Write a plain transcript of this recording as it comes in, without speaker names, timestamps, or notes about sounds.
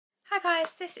Hi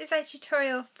guys, this is a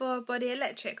tutorial for Body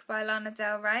Electric by Lana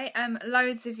Del Rey.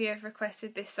 Loads of you have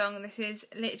requested this song. This is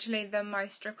literally the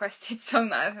most requested song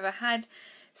that I've ever had.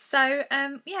 So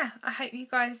yeah, I hope you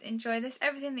guys enjoy this.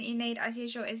 Everything that you need as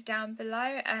usual is down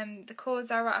below. The chords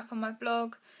are right up on my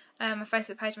blog, my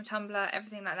Facebook page, my Tumblr,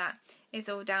 everything like that is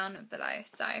all down below.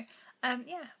 So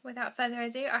yeah, without further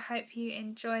ado, I hope you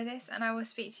enjoy this and I will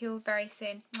speak to you all very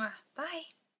soon. Mwah. Bye!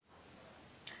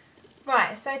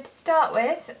 Right, so to start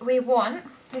with, we want,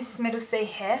 this is middle C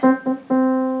here,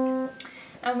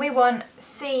 and we want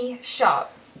C sharp.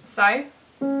 So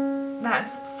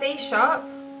that's C sharp,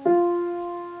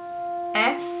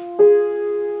 F,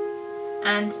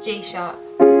 and G sharp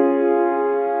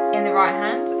in the right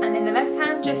hand, and in the left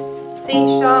hand just C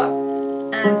sharp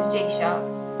and G sharp.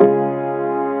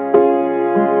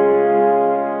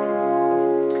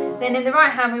 Then in the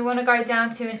right hand we want to go down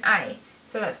to an A,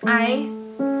 so that's A,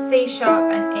 C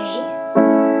sharp and E,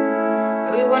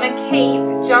 but we want to keep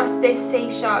just this C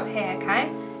sharp here,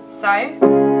 okay? So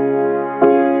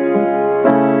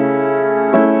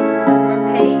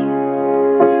repeat.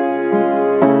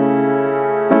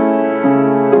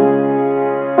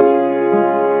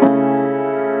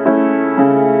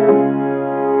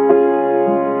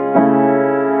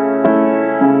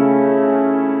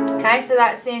 Okay, so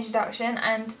that's the introduction,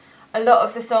 and a lot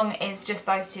of the song is just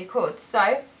those two chords.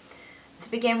 So to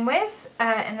begin with,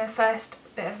 in the first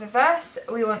bit of the verse,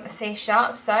 we want the C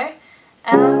sharp, so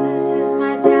Elvis is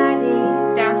my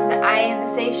daddy, down to the A and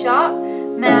the C sharp,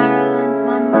 Marilyn's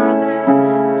my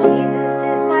mother, Jesus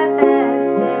is my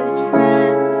bestest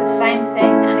friend, the same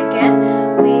thing, and again,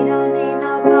 we don't need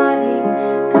nobody,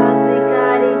 cause we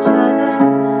got each other,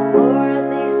 or at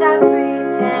least I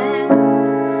pretend,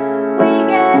 we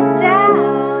get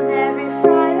down every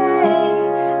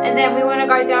Friday, and then we want to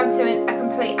go down to a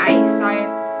complete A, so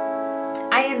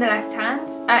A in the left hand,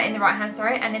 in the right hand,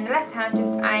 sorry, and in the left hand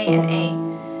just A and E.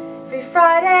 Every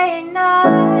Friday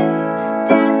night,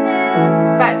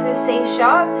 dancing, back to the C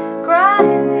sharp,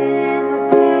 grinding the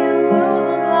pale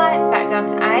moonlight, back down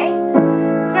to A,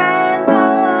 grand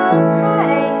ole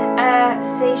opry,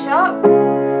 C sharp,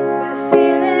 we're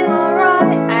feeling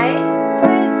alright, A,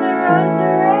 praise the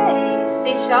rosary, C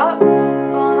sharp,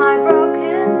 for my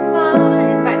broken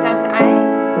mind, back down to A.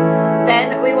 Then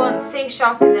we want C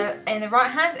sharp in the right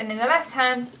hand, and in the left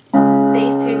hand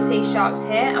these two C sharps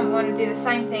here, and we want to do the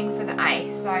same thing for the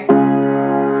A. So I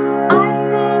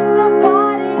sing the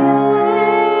body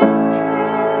electric.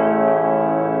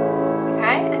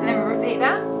 Okay, and then we'll repeat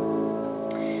that.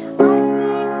 I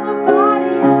sing the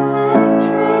body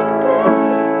electric,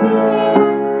 baby. I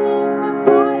sing the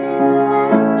body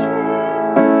electric.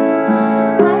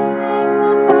 I sing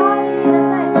the body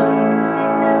electric.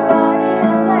 Sing the body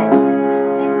electric.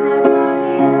 Sing the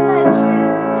body electric.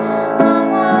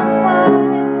 I'm on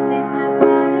fire. Sing the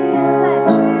body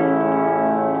electric.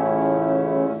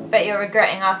 Bet you're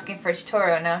regretting asking for a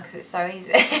tutorial now because it's so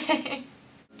easy.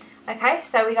 Okay,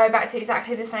 so we go back to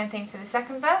exactly the same thing for the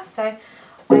second verse. So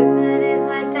Whitman is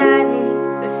my daddy,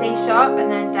 the C sharp, and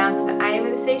then down to the A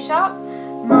with the C sharp.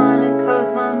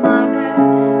 Monaco's my mother,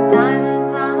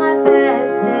 diamonds are my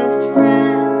bestest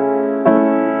friend.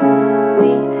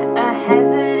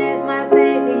 Heaven is my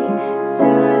baby,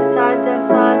 suicide's a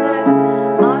father,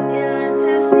 opulence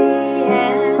is the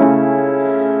end.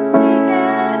 We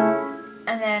get,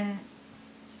 and then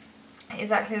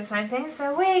exactly the same thing.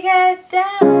 So we get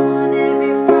down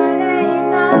every Friday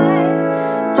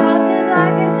night, drop it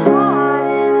like it's hot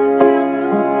in a pale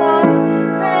moonlight,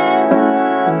 grand ole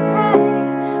opry,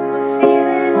 we're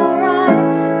feeling alright,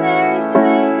 Mary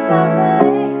swings our way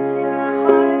to our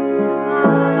heart's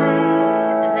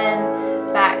delight, and then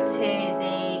back to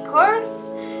the chorus.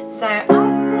 So I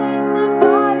sing the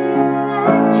body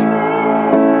electric,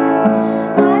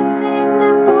 I sing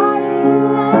the body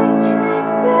electric,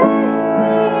 baby,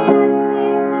 I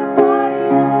sing the body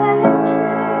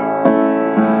electric,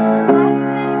 I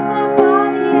sing the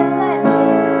body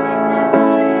electric, sing the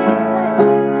body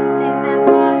electric, sing the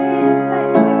body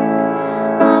electric,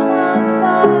 I'm on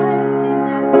fire, sing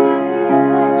the body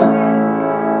electric.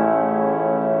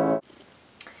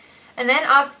 And then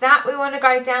after that we want to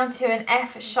go down to an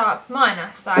F sharp minor,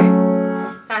 so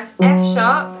that's F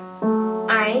sharp,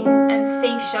 A and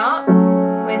C sharp,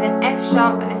 with an F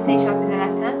sharp and a C sharp in the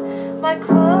left hand. My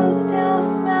clothes still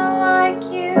smell like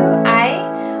you, A,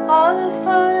 all the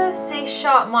photos, C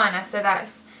sharp minor, so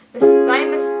that's the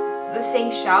same as the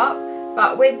C sharp,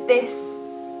 but with this,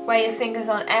 where your finger's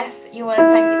on F, you want to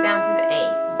take it down to the E.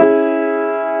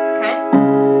 Okay,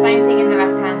 same thing in the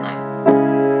left hand though.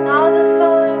 All the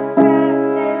photographs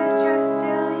say that you're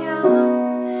still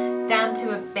young, down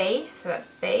to a B, so that's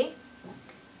B.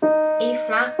 E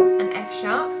flat and F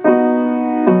sharp.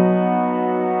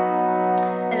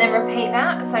 And then repeat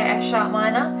that, so F sharp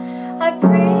minor. I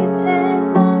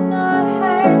pretend I'm not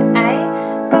hurt,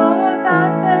 A. Go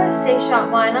about the C sharp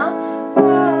minor,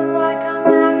 world like I'm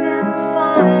having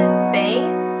fun, B.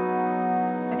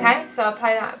 Okay, so I'll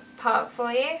play that part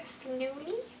for you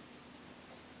slowly.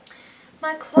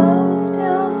 My clothes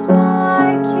still smell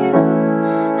like you,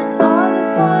 and all the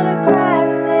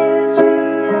photographs say that you're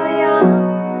still young.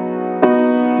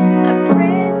 I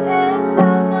pretend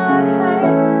I'm not hurt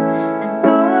and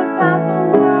go about the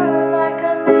world like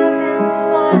I'm having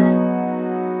fun.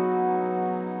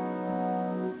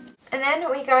 And then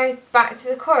we go back to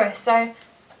the chorus, so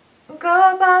go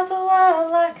about the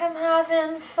world like I'm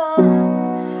having fun.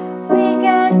 We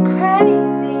get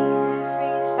crazy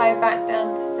so back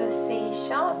down to the C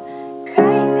sharp.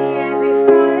 Crazy every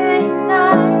Friday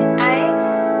night, A.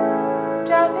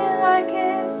 Drop it like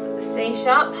it's C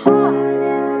sharp, hard in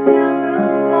the pale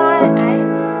moonlight, A.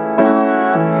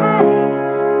 Don't pray,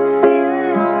 we're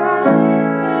feeling alright.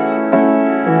 Mary praise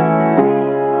the rosary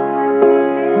for my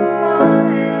broken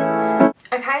mind.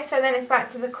 Okay, so then it's back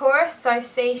to the chorus, so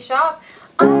C sharp.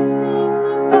 I sing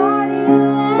the body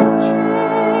electric.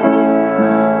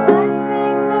 I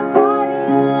sing the body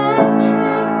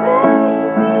electric,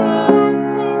 baby. I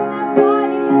sing the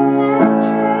body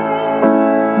electric.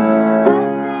 I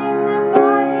sing the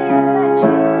body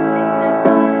electric. Sing the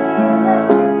body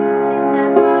electric. Sing the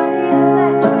body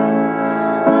electric.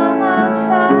 I'm on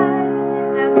fire. Sing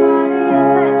the body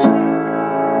electric.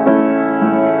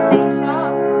 It's C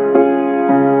sharp.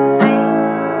 A.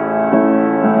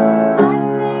 I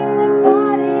sing the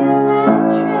body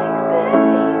electric,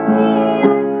 baby.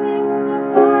 I sing the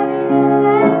body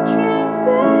electric,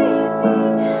 baby.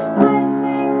 I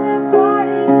sing the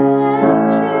body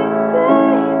electric,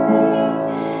 baby.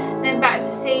 Then back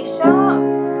to C sharp,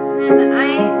 then the A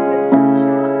with C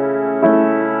sharp,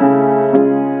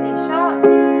 C sharp,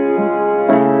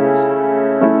 A, C sharp.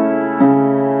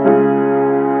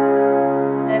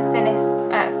 Then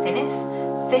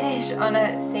finish on a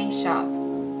C sharp.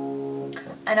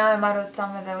 I know I muddled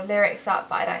some of the lyrics up,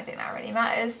 but I don't think that really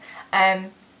matters.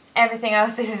 Everything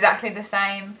else is exactly the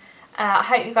same. I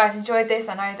hope you guys enjoyed this.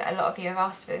 I know that a lot of you have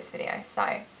asked for this video, so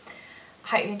I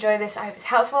hope you enjoyed this. I hope it's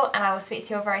helpful, and I will speak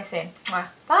to you all very soon.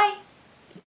 Bye!